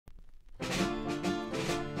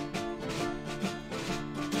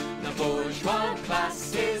bourgeois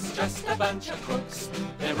class is just a bunch of crooks.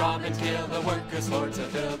 They rob and kill the workers for to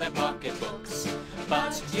fill their pocketbooks.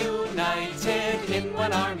 But united in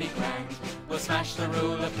one army grand, we'll smash the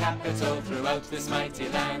rule of capital throughout this mighty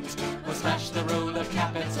land. We'll smash the rule of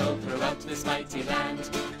capital throughout this mighty land.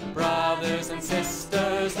 Brothers and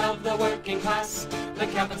sisters of the working class, the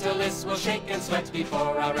capitalists will shake and sweat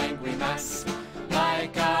before our angry mass.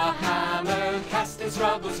 Like a hammer cast in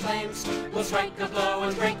struggle's flames, we'll strike a blow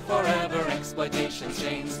and break forever exploitation's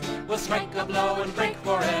chains. We'll strike a blow and break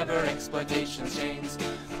forever exploitation's chains.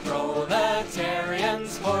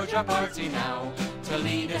 Proletarians, forge our party now, to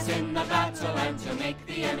lead us in the battle and to make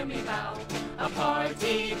the enemy bow. A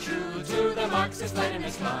party true to the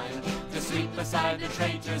Marxist-Leninist line, to sweep aside the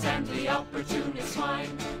traitors and the opportunist swine.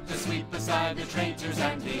 To sweep aside the traitors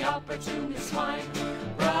and the opportunist swine.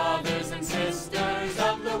 Brothers and sisters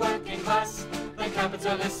of the working class, the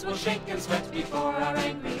capitalists will shake and sweat before our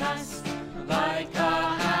angry mass. Like a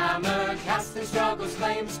hammer cast in struggle's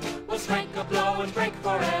flames, we'll strike a blow and break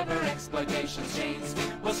forever exploitation's chains.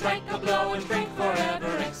 We'll strike a blow and break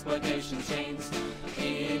forever exploitation's chains.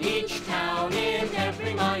 In each town, in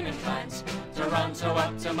every mine and plant, Toronto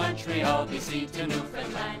up to Montreal, BC to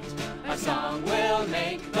Newfoundland, a song will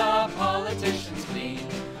make the politicians bleed.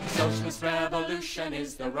 Socialist revolution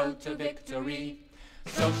is the road to victory.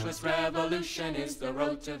 Socialist revolution is the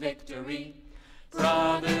road to victory.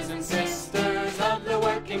 Brothers and sisters of the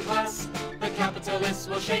working class, the capitalists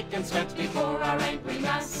will shake and sweat before our angry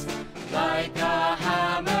mass. Like a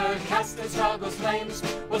hammer cast in struggle's flames,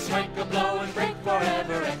 we'll strike a blow and break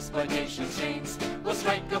forever exploitation's chains. We'll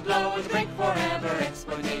strike a blow and break forever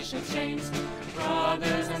exploitation's chains.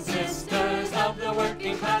 Brothers and sisters of the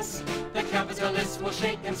working class, the capitalists will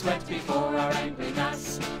shake and sweat before our angry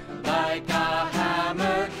mass. Like a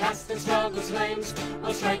hammer cast in struggle's flames,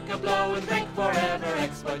 we'll strike a blow and break forever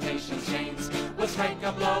exploitation's chains. We'll strike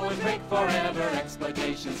a blow and break forever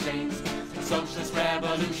exploitation's chains. Socialist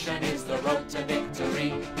revolution is the road to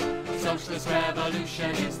victory. Socialist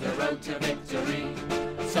revolution is the road to victory.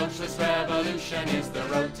 Socialist revolution is the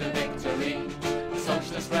road to victory.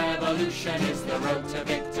 Socialist revolution is the road to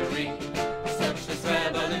victory. Socialist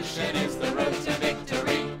revolution is the road to